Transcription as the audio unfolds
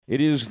It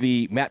is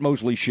the Matt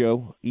Mosley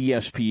Show,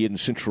 ESPN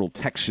Central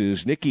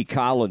Texas. Nicki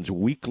Collen's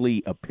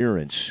weekly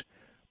appearance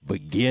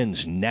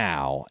begins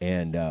now,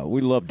 and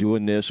we love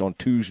doing this on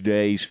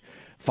Tuesdays,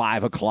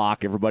 5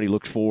 o'clock. Everybody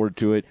looks forward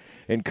to it.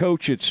 And,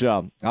 Coach, it's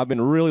I've been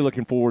really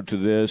looking forward to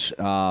this.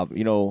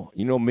 You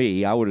know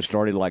me. I would have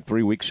started like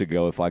 3 weeks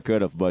ago if I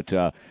could have, but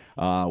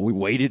we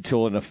waited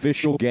till an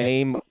official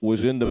game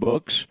was in the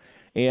books.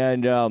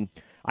 And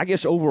I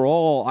guess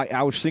overall,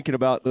 I was thinking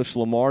about this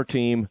Lamar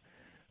team.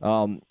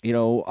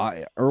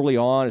 Early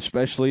on,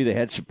 especially, they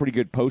had some pretty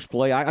good post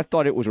play. I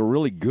thought it was a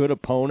really good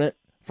opponent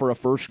for a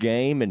first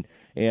game, and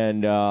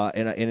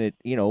it,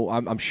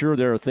 I'm sure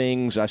there are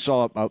things. I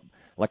saw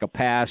like a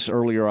pass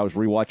earlier. I was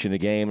rewatching the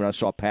game, and I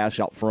saw a pass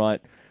out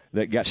front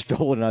that got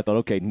stolen. And I thought,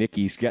 okay,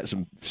 Nicki's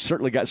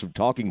certainly got some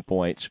talking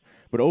points.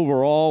 But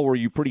overall, were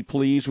you pretty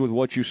pleased with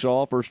what you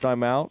saw first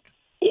time out?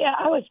 Yeah,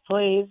 I was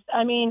pleased.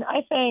 I mean,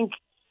 I think,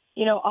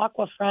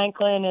 Aqua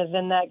Franklin is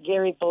in that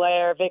Gary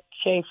Blair, Vic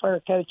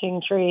Schaefer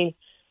coaching tree.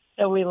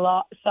 So we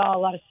saw a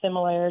lot of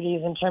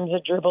similarities in terms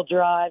of dribble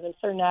drive and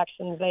certain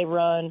actions they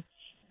run.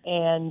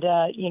 And,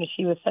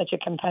 she was such a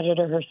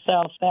competitor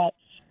herself that,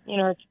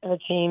 her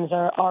teams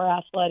are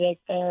athletic.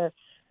 They're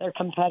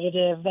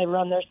competitive. They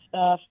run their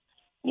stuff.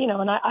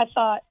 And I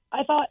thought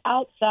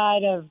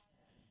outside of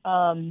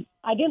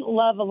I didn't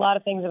love a lot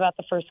of things about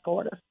the first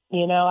quarter.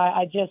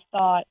 I just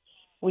thought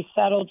we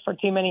settled for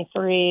too many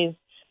threes.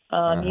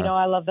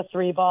 I love the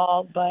three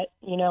ball, but,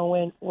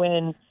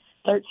 when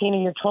 13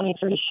 of your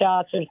 23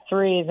 shots are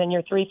threes and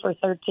you're 3 for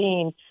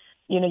 13,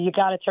 you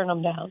got to turn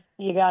them down.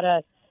 You got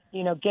to,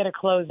 get a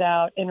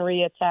closeout and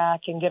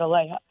re-attack and get a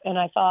layup. And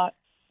I thought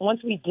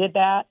once we did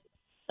that,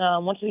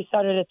 once we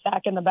started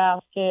attacking the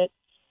basket,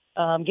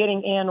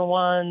 getting and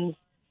ones,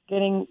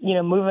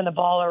 moving the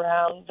ball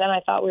around, then I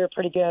thought we were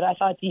pretty good. I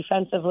thought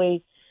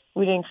defensively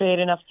we didn't create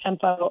enough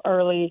tempo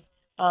early,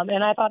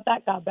 and I thought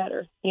that got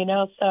better,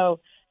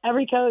 So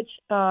every coach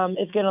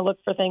is going to look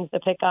for things to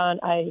pick on.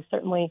 I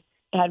certainly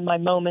had my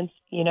moments.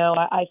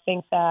 I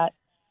think that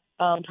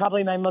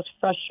probably my most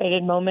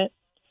frustrated moment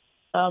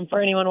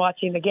for anyone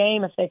watching the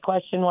game, if they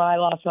question why I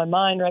lost my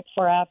mind right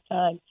before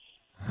halftime,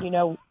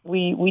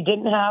 we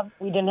didn't have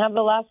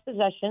the last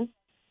possession.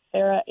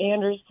 Sarah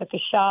Andrews took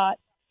a shot.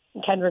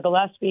 Kendra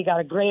Gillespie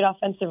got a great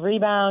offensive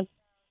rebound.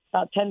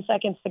 About 10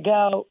 seconds to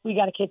go. We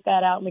got to kick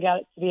that out, and we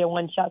got it to be a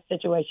one-shot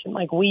situation.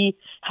 Like, we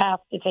have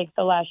to take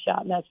the last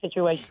shot in that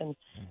situation.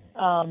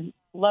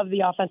 Love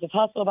the offensive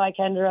hustle by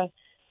Kendra,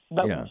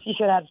 but she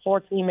should have had 4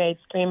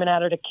 teammates screaming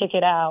at her to kick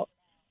it out.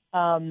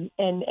 And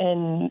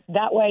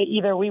that way,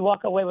 either we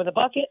walk away with a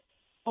bucket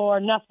or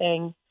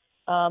nothing.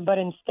 But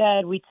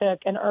instead, we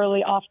took an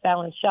early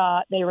off-balance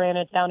shot. They ran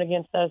it down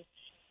against us,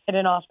 hit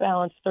an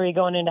off-balance 3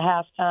 going into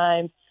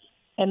halftime.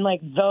 And,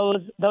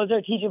 those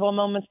are teachable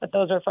moments, but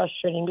those are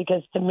frustrating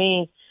because, to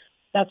me,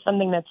 that's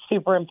something that's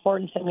super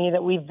important to me,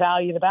 that we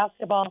value the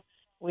basketball.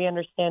 We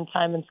understand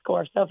time and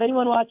score. So if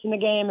anyone watching the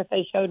game, if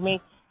they showed me,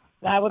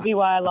 that would be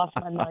why I lost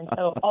my mind.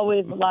 So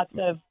always lots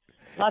of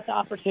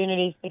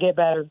opportunities to get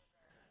better.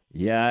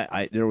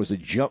 Yeah, there was a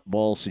jump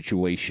ball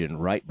situation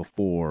right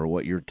before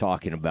what you're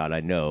talking about,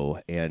 I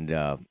know, and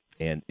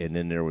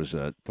then there was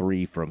a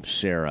 3 from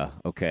Sarah.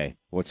 Okay,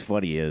 what's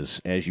funny is,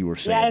 as you were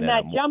saying, in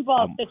that jump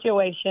ball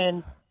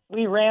situation,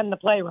 we ran the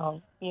play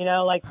wrong.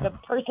 The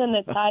person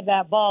that tied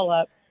that ball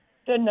up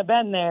shouldn't have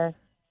been there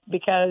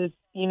because,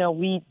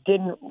 we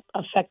didn't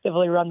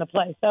effectively run the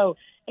play. So,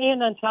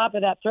 and on top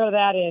of that, throw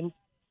that in,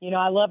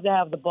 I love to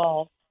have the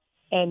ball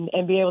and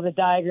be able to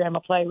diagram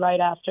a play right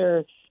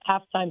after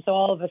halftime. So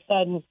all of a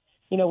sudden,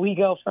 we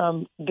go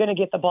from going to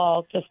get the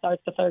ball to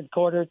start the third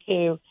quarter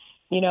to,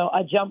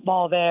 a jump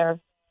ball there.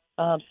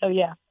 All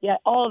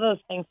of those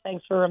things.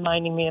 Thanks for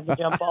reminding me of the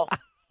jump ball.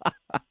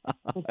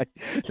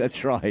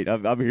 That's right.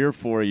 I'm here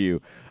for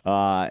you.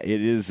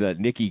 It is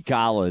Nicki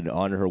Collen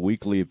on her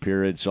weekly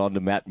appearance on the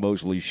Matt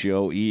Mosley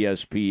Show,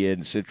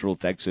 ESPN Central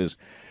Texas.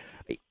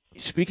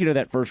 Speaking of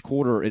that first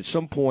quarter, at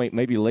some point,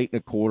 maybe late in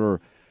the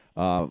quarter,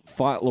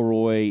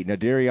 Fauntleroy, now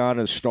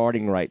Dariana's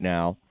starting right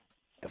now.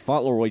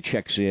 Fauntleroy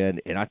checks in,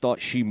 and I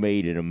thought she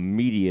made an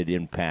immediate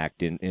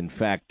impact. In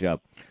fact,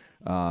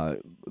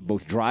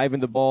 both driving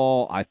the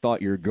ball, I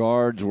thought your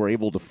guards were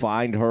able to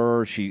find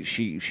her.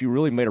 She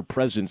really made her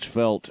presence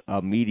felt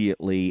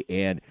immediately,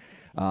 and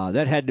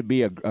that had to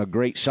be a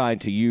great sign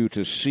to you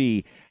to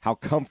see how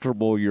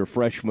comfortable your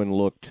freshman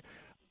looked,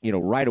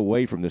 right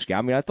away from this guy.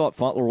 I mean, I thought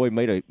Fauntleroy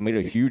made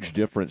a huge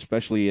difference,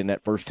 especially in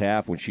that first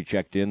half when she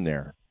checked in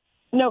there.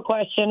 No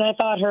question. I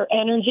thought her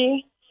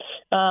energy.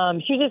 She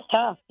was just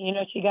tough.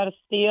 She got a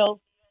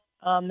steal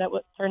that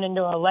was turned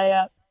into a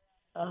layup.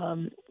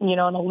 On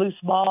a loose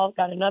ball,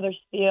 got another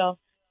steal,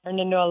 turned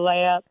into a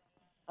layup.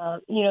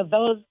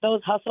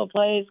 Those hustle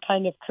plays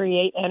kind of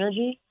create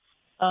energy.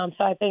 So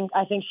I think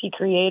she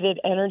created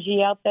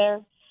energy out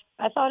there.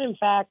 I thought, in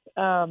fact,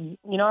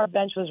 our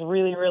bench was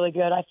really, really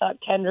good. I thought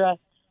Kendra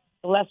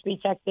Gillespie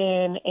checked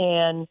in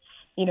and,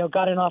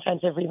 got an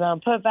offensive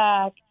rebound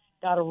putback,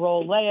 got a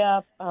roll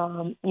layup,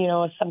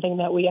 something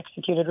that we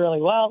executed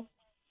really well.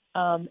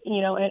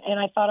 And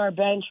I thought our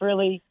bench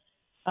really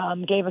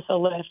gave us a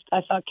lift.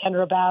 I thought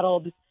Kendra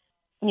battled,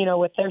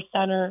 with their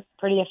center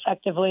pretty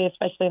effectively,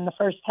 especially in the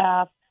first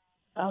half.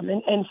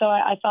 And so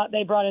I thought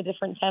they brought a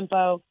different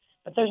tempo.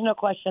 But there's no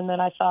question that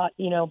I thought,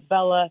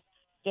 Bella,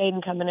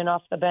 Jaden coming in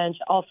off the bench,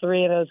 all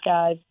three of those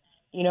guys,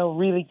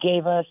 really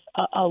gave us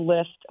a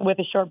lift with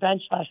a short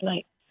bench last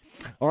night.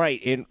 All right,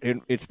 and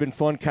it's been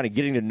fun kind of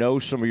getting to know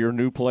some of your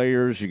new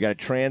players. You got a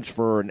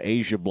transfer in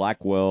Asia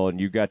Blackwell, and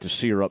you got to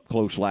see her up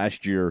close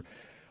last year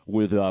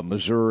with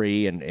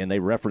Missouri, and they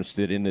referenced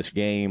it in this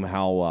game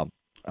how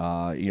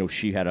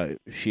she had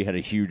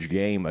a huge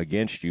game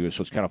against you,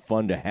 so it's kind of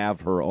fun to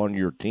have her on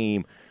your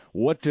team.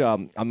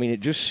 It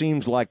just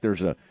seems like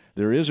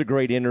there is a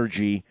great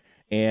energy,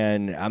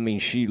 and I'm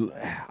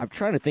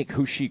trying to think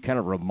who she kind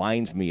of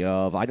reminds me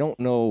of. I don't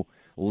know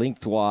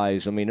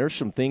lengthwise. There's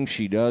some things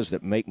she does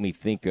that make me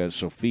think of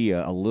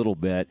Sophia a little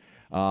bit.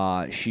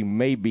 She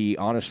may be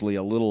honestly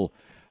have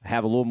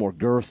a little more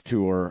girth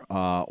to her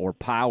or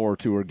power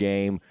to her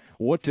game.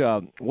 What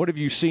have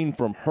you seen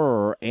from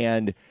her,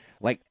 and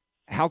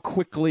how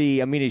quickly?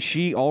 Is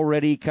she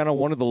already kind of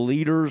one of the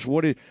leaders?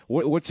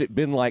 What's it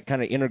been like,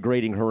 kind of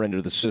integrating her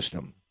into the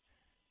system?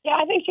 Yeah,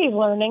 I think she's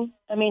learning.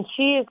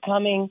 She is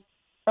coming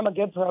from a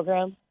good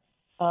program,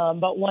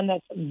 but one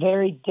that's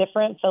very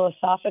different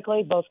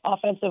philosophically, both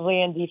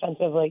offensively and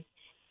defensively.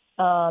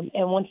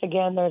 And once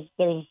again,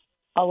 there's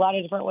a lot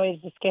of different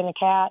ways to skin a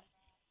cat,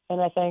 and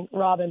I think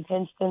Robin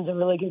Pinston's a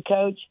really good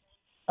coach.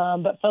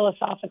 But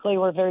philosophically,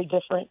 we're very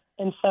different.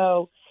 And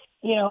so,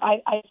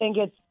 I think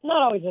it's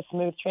not always a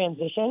smooth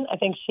transition. I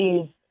think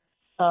she's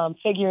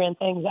figuring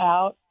things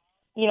out.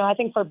 I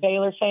think for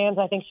Baylor fans,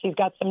 I think she's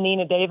got some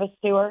Nina Davis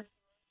to her,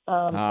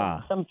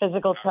 some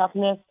physical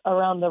toughness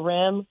around the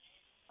rim.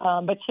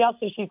 But she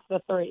also shoots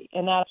the three,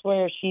 and that's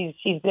where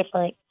she's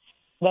different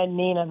than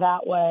Nina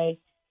that way.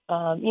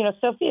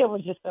 Sophia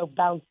was just so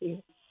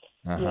bouncy,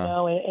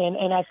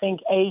 and I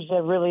think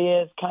Asia really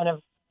is kind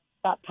of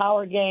that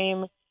power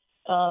game,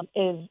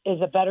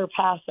 is a better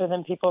passer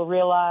than people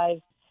realize,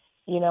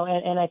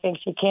 and I think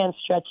she can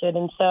stretch it.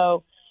 And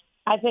so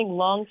I think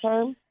long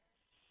term,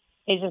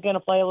 Asia's going to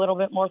play a little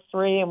bit more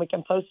three, and we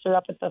can post her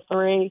up at the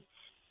three.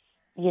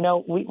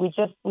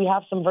 We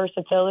have some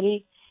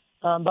versatility,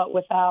 but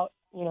without,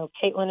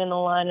 Caitlin in the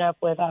lineup,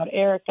 without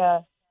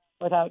Erica,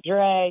 without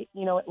Dre,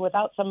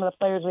 without some of the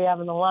players we have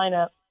in the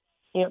lineup,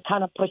 it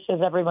kind of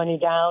pushes everybody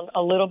down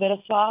a little bit of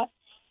spot.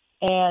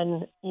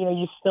 And,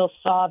 you still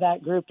saw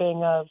that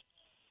grouping of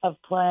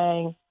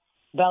playing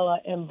Bella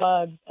and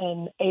Bugs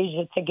and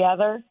Asia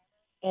together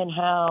and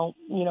how,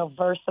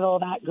 versatile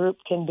that group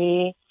can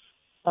be.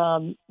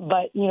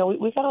 But,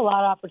 we've got a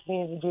lot of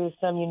opportunities to do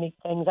some unique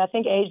things. I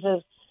think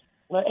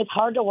it's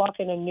hard to walk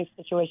in a new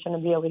situation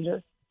and be a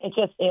leader. It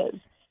just is.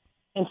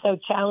 And so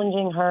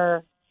challenging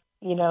her,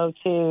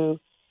 to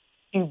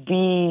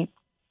be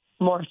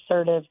more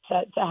assertive,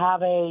 to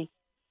have a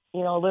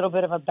little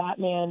bit of a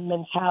Batman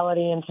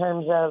mentality in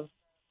terms of,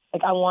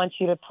 I want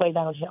you to play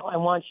downhill. I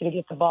want you to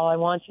get the ball. I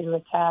want you to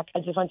attack. I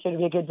just want you to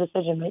be a good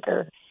decision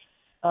maker.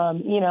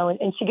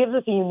 And she gives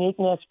us a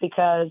uniqueness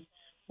because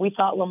we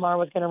thought Lamar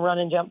was going to run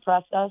and jump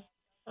press us.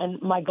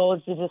 And my goal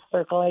is to just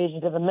circle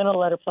Asia to the middle,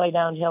 let her play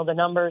downhill the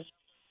numbers.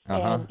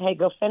 And, hey,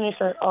 go finish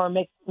or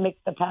make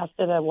the pass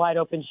to the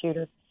wide-open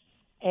shooter.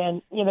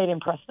 And, they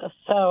didn't press us.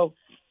 So,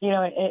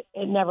 it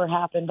never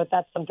happened, but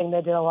that's something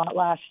they did a lot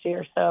last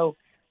year. So,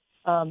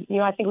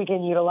 I think we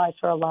can utilize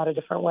her a lot of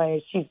different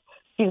ways. She's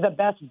the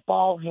best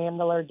ball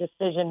handler,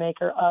 decision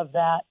maker of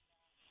that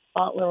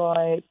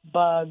Fauntleroy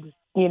Bugs,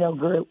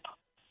 group.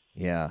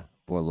 Yeah,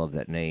 boy, I love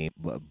that name,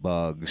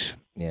 Bugs,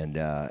 and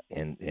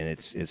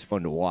it's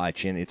fun to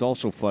watch, and it's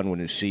also fun when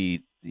you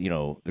see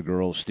the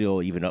girls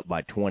still even up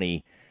by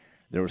 20.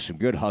 There was some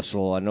good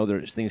hustle. I know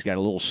things got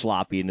a little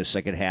sloppy in the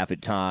second half at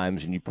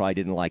times, and you probably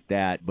didn't like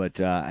that, but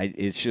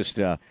it's just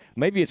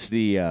maybe it's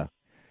the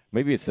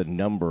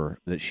number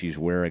that she's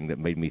wearing that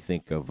made me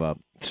think of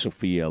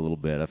Sophia a little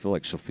bit. I feel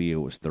like Sophia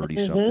was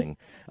 30-something.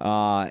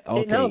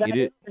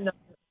 Okay.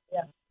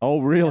 Yeah.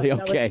 Oh, really?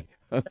 Yeah, okay.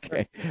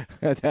 Okay.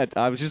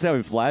 I was just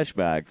having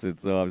flashbacks, and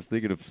so I was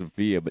thinking of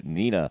Sophia. But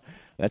Nina,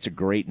 that's a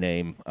great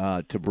name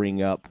to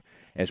bring up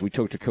as we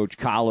talk to Coach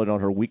Collen on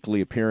her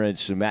weekly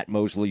appearance, the Matt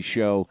Mosley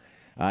Show,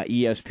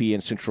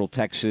 ESPN Central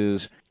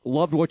Texas.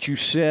 Loved what you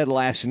said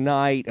last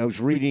night. I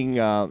was reading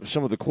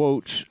some of the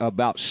quotes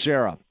about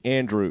Sarah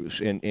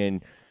Andrews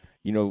and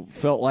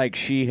felt like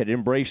she had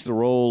embraced the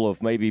role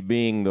of maybe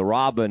being the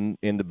Robin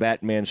in the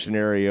Batman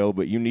scenario,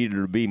 but you needed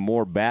her to be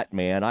more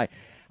Batman. I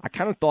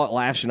kind of thought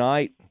last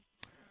night,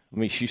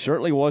 she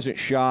certainly wasn't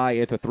shy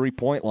at the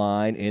three-point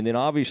line, and then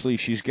obviously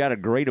she's got a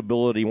great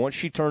ability. Once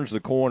she turns the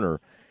corner,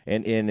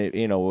 and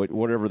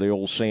whatever the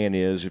old saying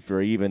is, if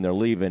they're even, they're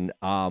leaving,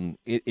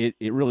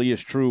 it really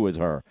is true with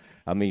her.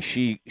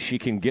 She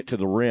can get to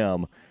the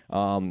rim.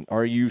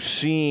 Are you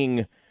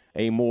seeing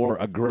a more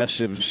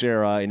aggressive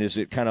Sarah, and is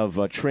it kind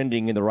of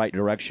trending in the right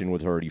direction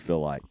with her, do you feel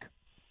like?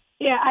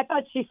 Yeah, I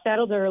thought she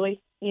settled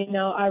early.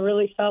 I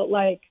really felt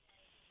like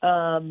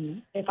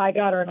if I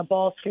got her in a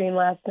ball screen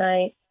last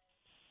night,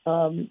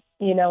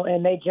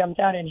 and they jumped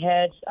out and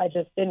hedged. I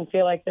just didn't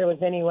feel like there was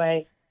any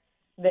way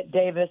that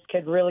Davis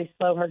could really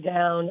slow her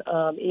down,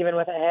 even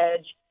with a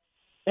hedge.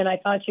 And I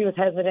thought she was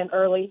hesitant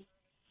early.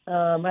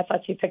 I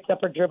thought she picked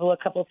up her dribble a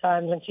couple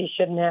times when she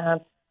shouldn't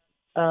have.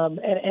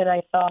 And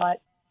I thought,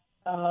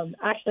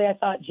 I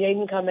thought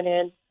Jaden coming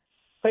in,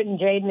 putting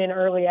Jaden in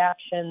early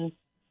action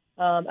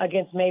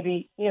against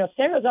maybe,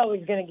 Sarah's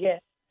always going to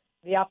get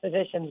the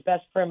opposition's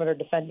best perimeter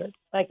defender.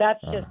 Like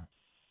that's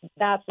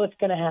what's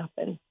going to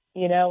happen,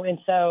 And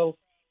so,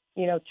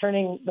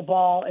 turning the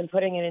ball and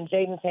putting it in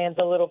Jaden's hands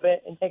a little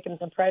bit and taking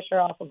some pressure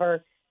off of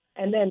her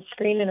and then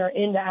screening her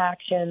into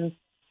action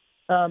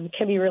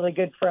can be really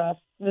good for us.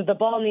 The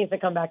ball needs to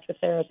come back to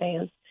Sarah's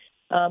hands.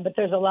 But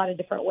there's a lot of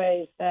different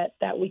ways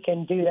that we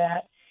can do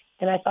that.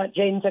 And I thought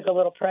Jaden took a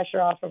little pressure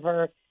off of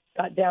her,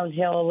 got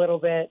downhill a little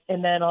bit,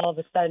 and then all of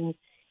a sudden,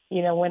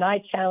 when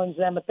I challenged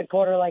them at the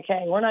quarter, like,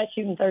 hey, we're not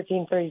shooting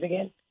 13 threes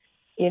again.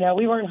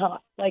 We weren't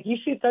hot. Like, you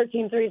shoot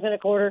 13 threes in a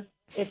quarter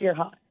if you're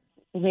hot.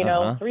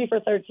 3 for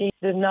 13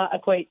 does not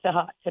equate to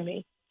hot to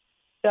me.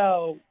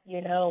 So,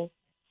 show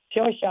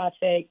a shot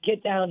fake,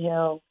 get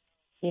downhill,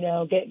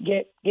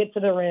 get to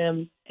the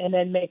rim, and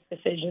then make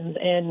decisions.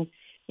 And,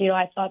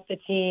 I thought the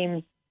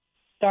team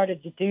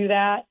started to do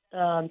that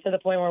to the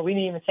point where we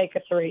didn't even take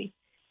a three,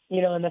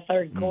 in the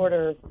third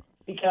quarter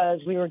because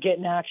we were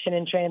getting action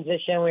in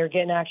transition. We were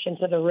getting action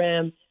to the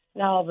rim.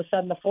 Now, all of a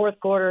sudden, the fourth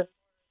quarter,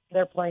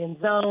 they're playing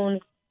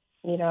zone.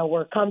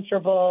 We're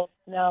comfortable.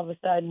 Now, all of a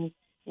sudden,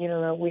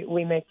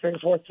 we make 3 or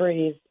 4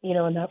 threes,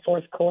 in that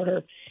fourth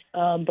quarter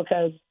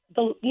because,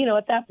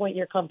 at that point,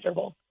 you're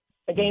comfortable.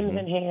 The game's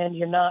in hand.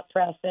 You're not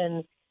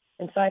pressing.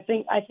 And so I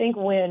think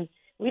when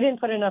we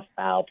didn't put enough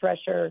foul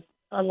pressure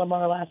on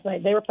Lamar last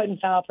night, they were putting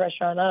foul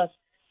pressure on us,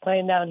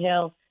 playing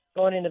downhill,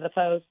 going into the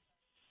post.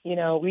 We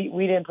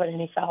didn't put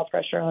any foul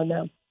pressure on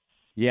them.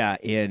 Yeah,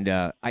 and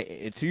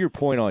to your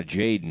point on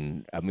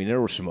Jaden, I mean, there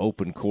were some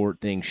open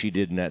court things she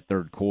did in that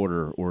third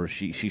quarter where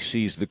she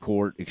sees the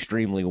court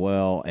extremely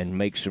well and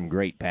makes some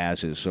great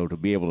passes. So to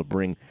be able to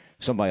bring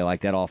somebody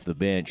like that off the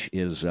bench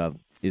is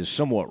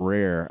somewhat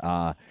rare.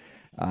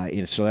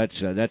 And so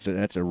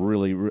that's a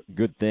really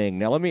good thing.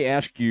 Now, let me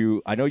ask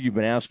you, I know you've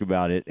been asked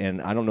about it,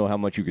 and I don't know how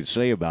much you could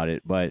say about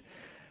it, but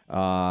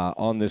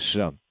on this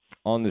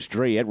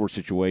Dre Edwards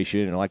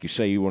situation, and like you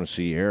say, you want to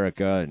see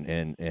Erica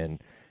and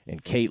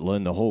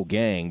Caitlin, the whole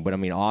gang. But, I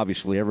mean,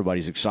 obviously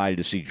everybody's excited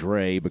to see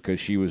Dre because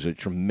she was a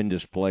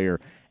tremendous player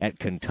at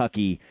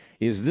Kentucky.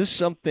 Is this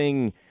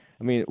something –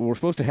 I mean, we're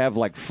supposed to have,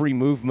 like, free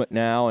movement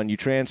now, and you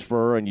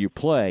transfer and you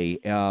play.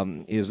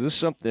 Is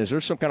there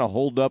some kind of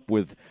holdup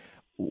with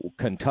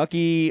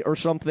Kentucky or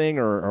something,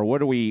 or when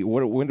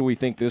do we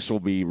think this will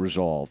be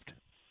resolved?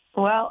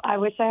 Well, I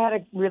wish I had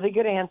a really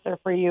good answer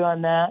for you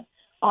on that.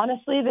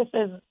 Honestly, this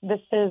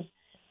is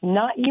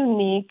not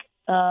unique,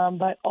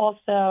 but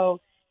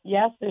also –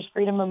 yes, there's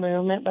freedom of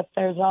movement, but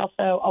there's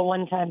also a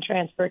one-time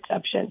transfer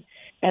exception,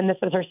 and this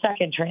is her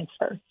second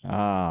transfer.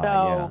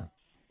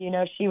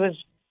 She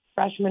was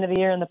freshman of the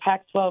year in the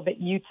Pac-12 at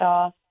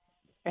Utah,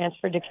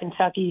 transferred to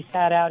Kentucky,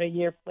 sat out a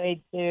year,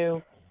 played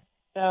 2.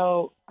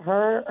 So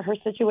her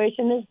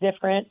situation is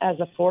different as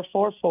a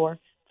 4-4-4,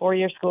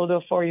 4-year school to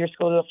a 4-year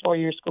school to a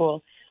 4-year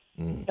school.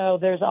 So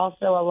there's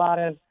also a lot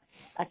of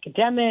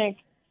academic,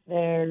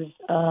 there's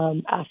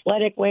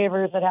athletic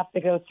waivers that have to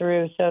go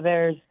through. So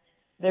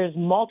there's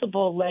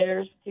multiple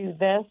layers to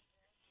this,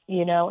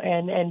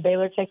 and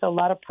Baylor takes a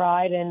lot of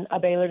pride in a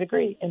Baylor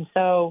degree. And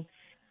so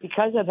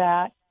because of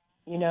that,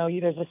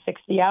 there's a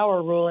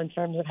 60-hour rule in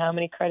terms of how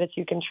many credits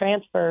you can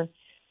transfer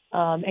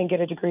and get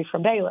a degree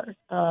from Baylor.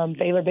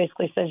 Baylor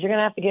basically says you're going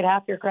to have to get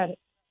half your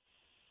credits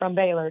from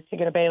Baylor to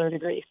get a Baylor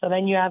degree. So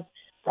then you have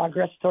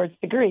progress towards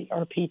degree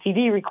or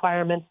PTD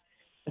requirements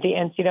that the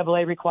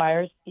NCAA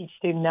requires each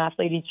student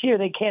athlete each year.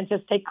 They can't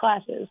just take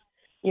classes.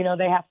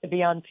 They have to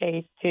be on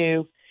pace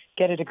to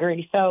get a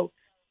degree. So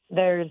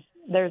there's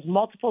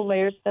multiple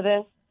layers to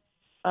this,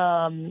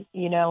 and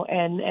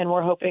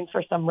we're hoping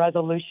for some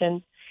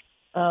resolution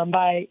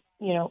by,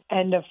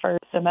 end of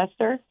first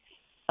semester.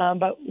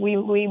 But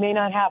we may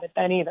not have it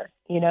then either,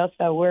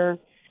 so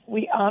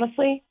we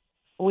honestly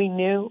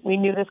knew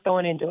this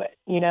going into it,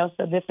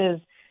 so this is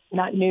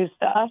not news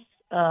to us.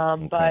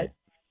 Okay. But,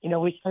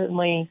 we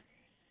certainly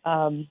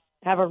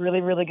have a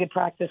really, really good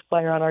practice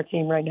player on our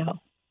team right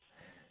now.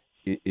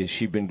 Is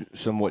she been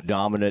somewhat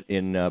dominant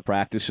in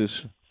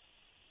practices?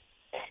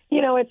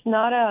 It's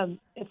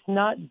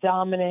not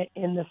dominant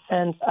in the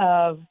sense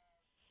of,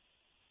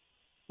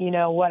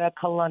 what a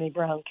Kalani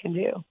Brown can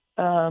do.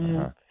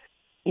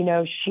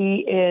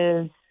 She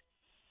is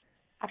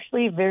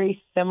actually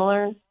very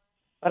similar,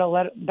 but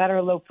a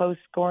better low post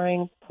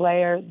scoring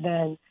player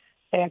than,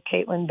 say, a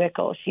Caitlin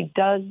Bickle. She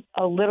does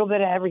a little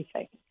bit of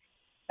everything.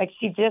 Like,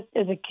 she just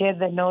is a kid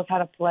that knows how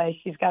to play.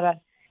 She's got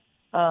a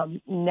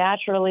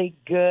naturally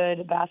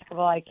good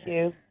basketball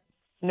IQ,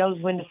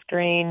 knows when to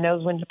screen,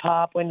 knows when to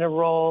pop, when to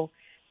roll,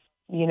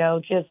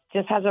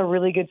 just has a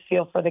really good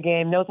feel for the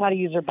game, knows how to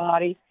use her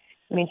body.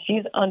 I mean,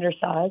 she's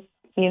undersized,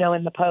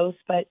 in the post,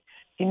 but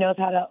she knows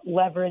how to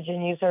leverage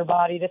and use her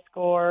body to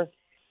score.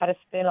 how to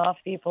spin off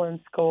people and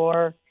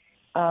score.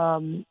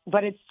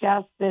 But it's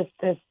just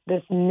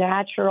this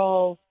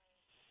natural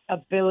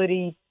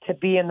ability to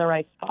be in the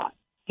right spot,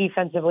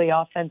 defensively,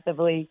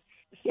 offensively.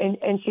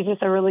 And she's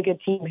just a really good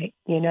teammate,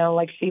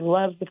 like she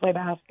loves to play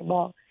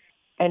basketball,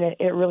 and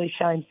it really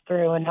shines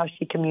through in how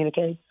she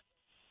communicates.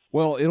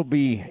 Well, it'll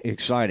be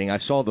exciting. I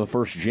saw the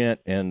first gent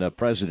and the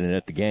president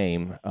at the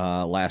game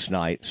last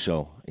night,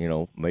 so,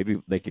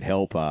 maybe they could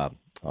help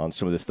on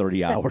some of this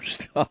 30-hour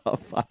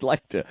stuff. I'd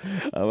like to.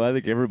 I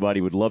think everybody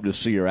would love to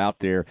see her out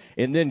there.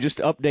 And then just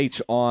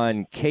updates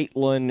on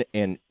Caitlin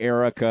and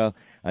Erica.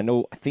 I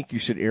think you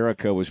said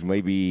Erica was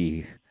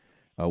maybe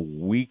a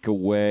week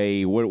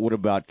away. What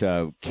about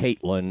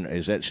Caitlin?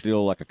 Is that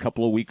still like a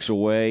couple of weeks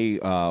away?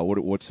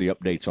 What's the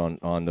updates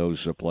on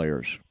those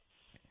players?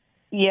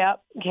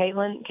 Yep,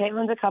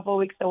 Caitlin's a couple of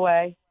weeks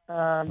away.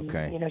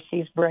 Okay.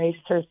 She's braced.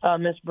 Her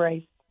thumb is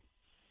braced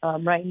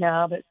right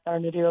now, but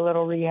starting to do a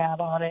little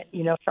rehab on it.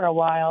 For a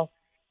while,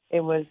 it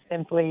was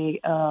simply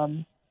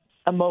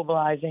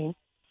immobilizing.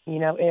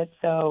 It's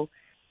so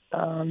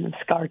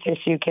scar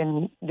tissue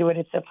can do what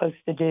it's supposed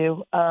to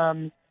do.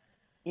 Erica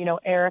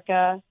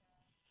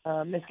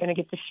is going to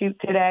get to shoot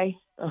today,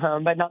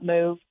 but not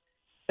move.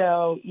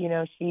 So,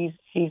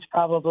 she's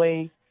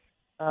probably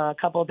a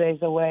couple of days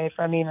away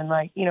from even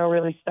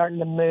really starting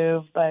to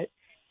move. But,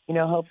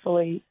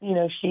 hopefully,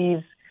 she's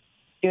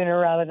sooner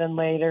rather than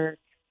later.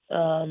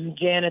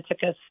 Jana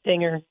took a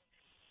stinger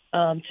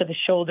to the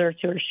shoulder,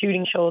 to her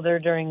shooting shoulder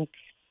during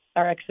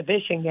our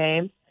exhibition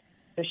game.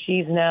 So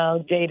she's now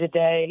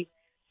day-to-day.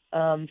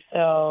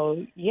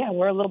 So, yeah,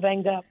 we're a little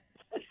banged up.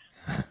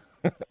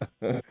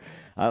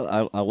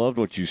 I loved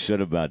what you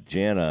said about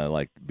Jana,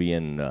 like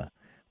being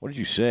what did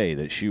you say,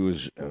 that she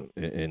was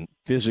in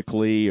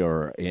physically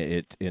or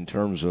in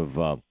terms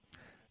of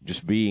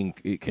just being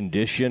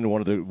conditioned,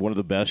 one of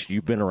the best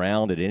you've been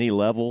around at any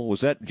level?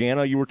 Was that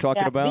Jana you were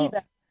talking about?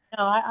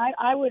 No,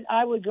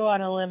 I would go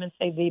on a limb and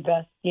say the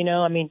best.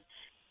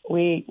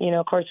 We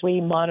of course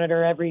we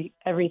monitor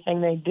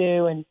everything they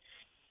do, and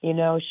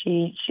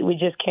we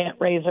just can't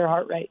raise her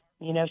heart rate.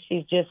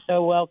 She's just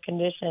so well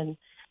conditioned.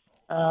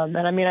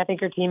 And I think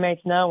her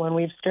teammates know when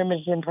we've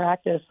scrimmaged in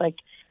practice, like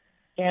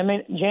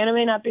Jana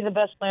may not be the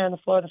best player on the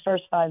floor the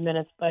first 5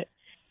 minutes, but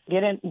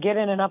get in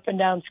an up and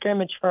down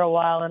scrimmage for a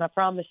while, and I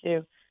promise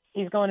you,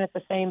 she's going at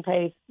the same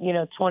pace,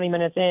 20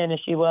 minutes in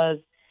as she was,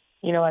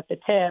 at the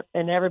tip,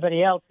 and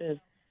everybody else is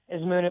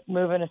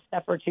moving a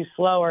step or two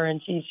slower,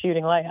 and she's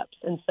shooting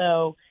layups. And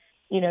so,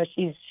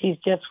 she's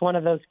just one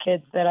of those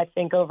kids that I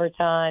think over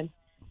time,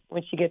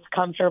 when she gets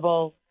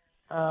comfortable,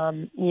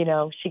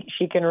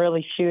 she can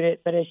really shoot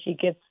it. But as she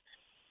gets,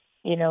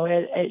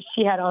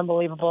 she had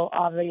unbelievable,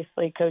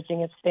 obviously,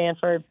 coaching at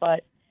Stanford.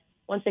 But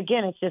once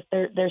again, it's just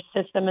their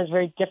system is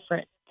very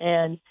different.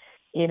 And,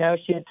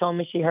 she had told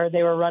me she heard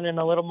they were running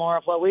a little more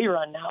of what we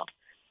run now.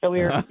 So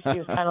she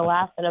was kind of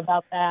laughing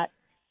about that,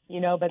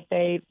 but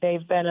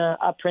they've been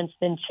a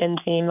Princeton chin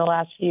team the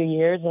last few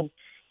years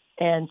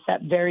and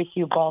set very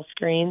few ball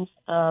screens.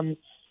 And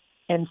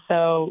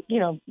so,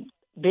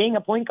 being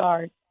a point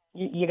guard,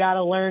 you got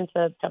to learn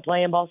to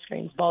play in ball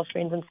screens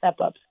and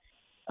step-ups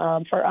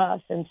for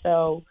us. And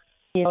so,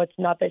 it's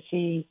not that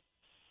she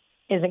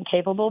isn't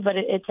capable, but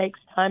it takes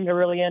time to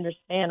really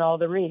understand all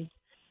the reads.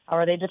 How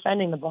are they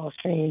defending the ball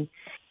screen?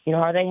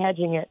 Are they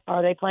hedging it?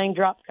 Are they playing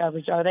drop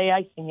coverage? Are they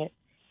icing it?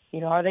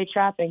 Are they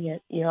trapping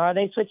it? Are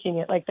they switching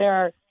it? Like there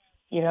are,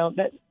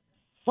 that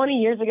 20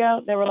 years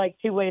ago, there were like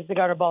two ways to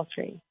guard a ball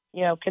screen,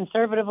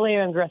 conservatively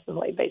or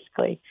aggressively,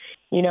 basically,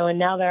 and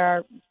now there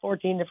are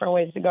 14 different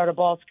ways to guard a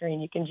ball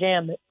screen. You can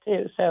jam it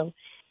too. So,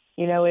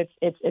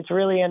 it's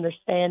really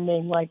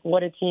understanding like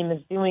what a team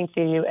is doing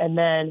to you and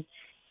then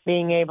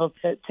being able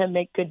to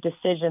make good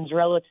decisions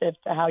relative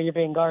to how you're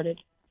being guarded.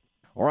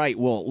 All right.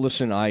 Well,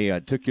 listen,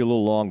 I took you a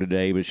little long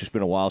today, but it's just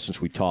been a while since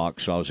we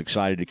talked, so I was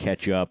excited to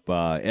catch up.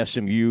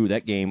 SMU,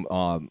 that game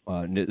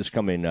this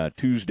coming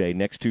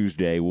next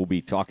Tuesday. We'll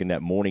be talking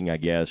that morning, I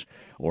guess,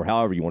 or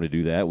however you want to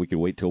do that. We could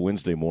wait till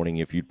Wednesday morning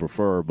if you'd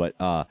prefer. But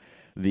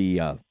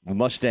the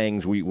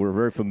Mustangs, we're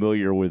very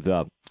familiar with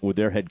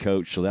their head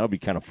coach, so that'll be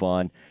kind of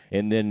fun.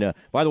 And then,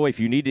 by the way,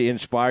 if you need to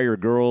inspire your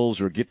girls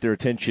or get their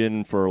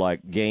attention for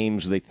like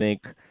games they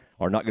think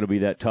are not going to be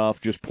that tough,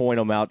 just point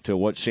them out to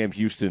what Sam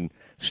Houston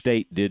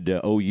State did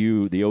to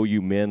the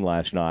OU men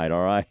last night,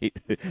 all right?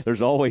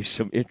 There's always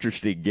some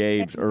interesting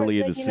games early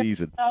in the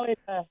season.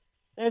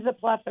 There's a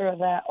plethora of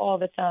that all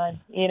the time.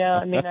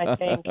 I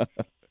think,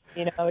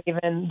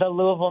 even the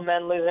Louisville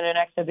men losing an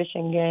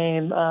exhibition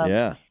game.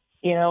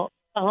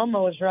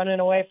 Oklahoma was running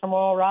away from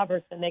Oral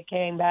Roberts, and they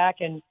came back,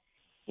 and,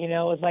 it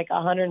was like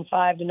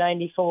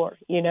 105-94,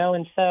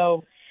 and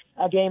so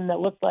a game that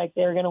looked like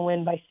they were going to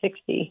win by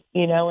 60,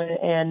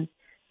 and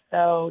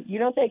so you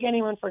don't take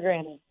anyone for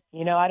granted.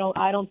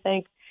 I don't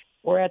think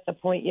we're at the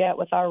point yet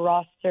with our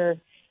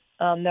roster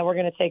that we're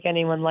going to take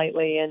anyone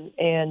lightly,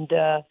 and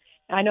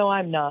I know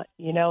I'm not,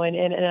 and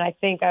I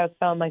think I was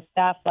telling my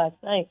staff last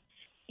night,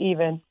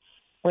 even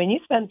when you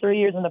spend 3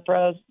 years in the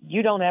pros,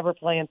 you don't ever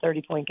play in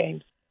 30-point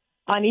games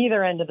on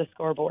either end of the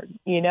scoreboard,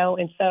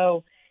 and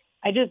so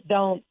I just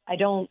don't. I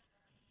don't.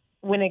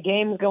 When a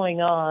game's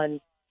going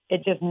on,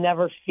 it just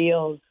never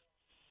feels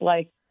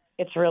like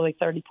it's really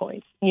 30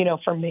 points.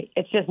 For me,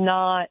 it's just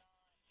not.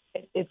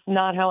 It's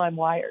not how I'm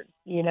wired.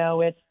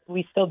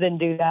 We still didn't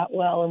do that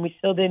well, and we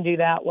still didn't do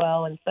that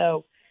well, and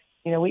so,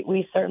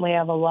 we certainly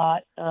have a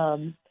lot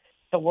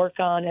to work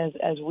on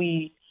as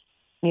we,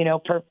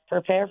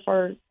 prepare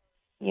for,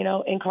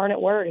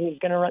 Incarnate Word, who's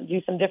going to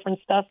do some different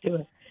stuff to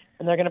us,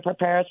 and they're going to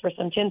prepare us for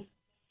some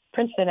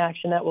Princeton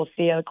action that we'll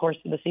see over the course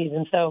of the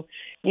season. So,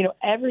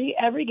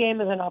 every game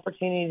is an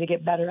opportunity to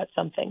get better at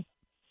something.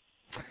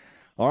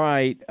 All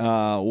right.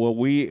 Well,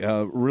 we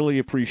really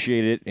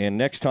appreciate it. And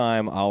next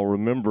time I'll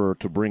remember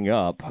to bring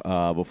up,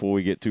 before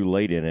we get too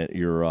late in it,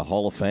 your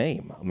Hall of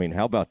Fame. I mean,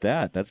 how about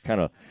that? That's kind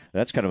of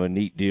a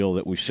neat deal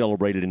that we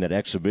celebrated in that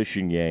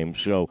exhibition game.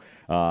 So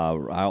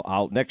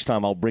I'll next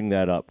time I'll bring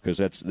that up, because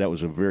that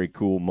was a very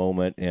cool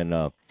moment and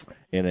a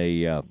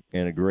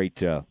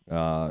great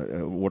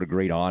what a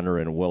great honor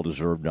and a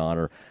well-deserved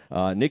honor.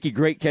 Nicki,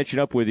 great catching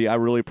up with you. I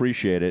really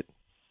appreciate it.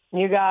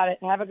 You got it.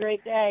 Have a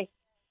great day.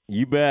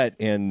 You bet.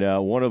 And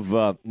one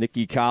of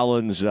Nicki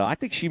Collen's, I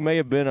think she may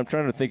have been, I'm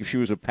trying to think if she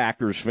was a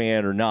Packers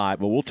fan or not,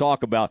 but we'll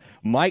talk about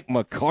Mike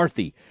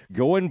McCarthy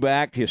going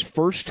back, his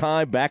first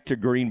time back to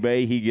Green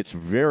Bay. He gets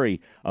very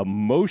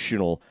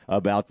emotional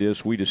about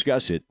this. We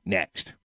discuss it next.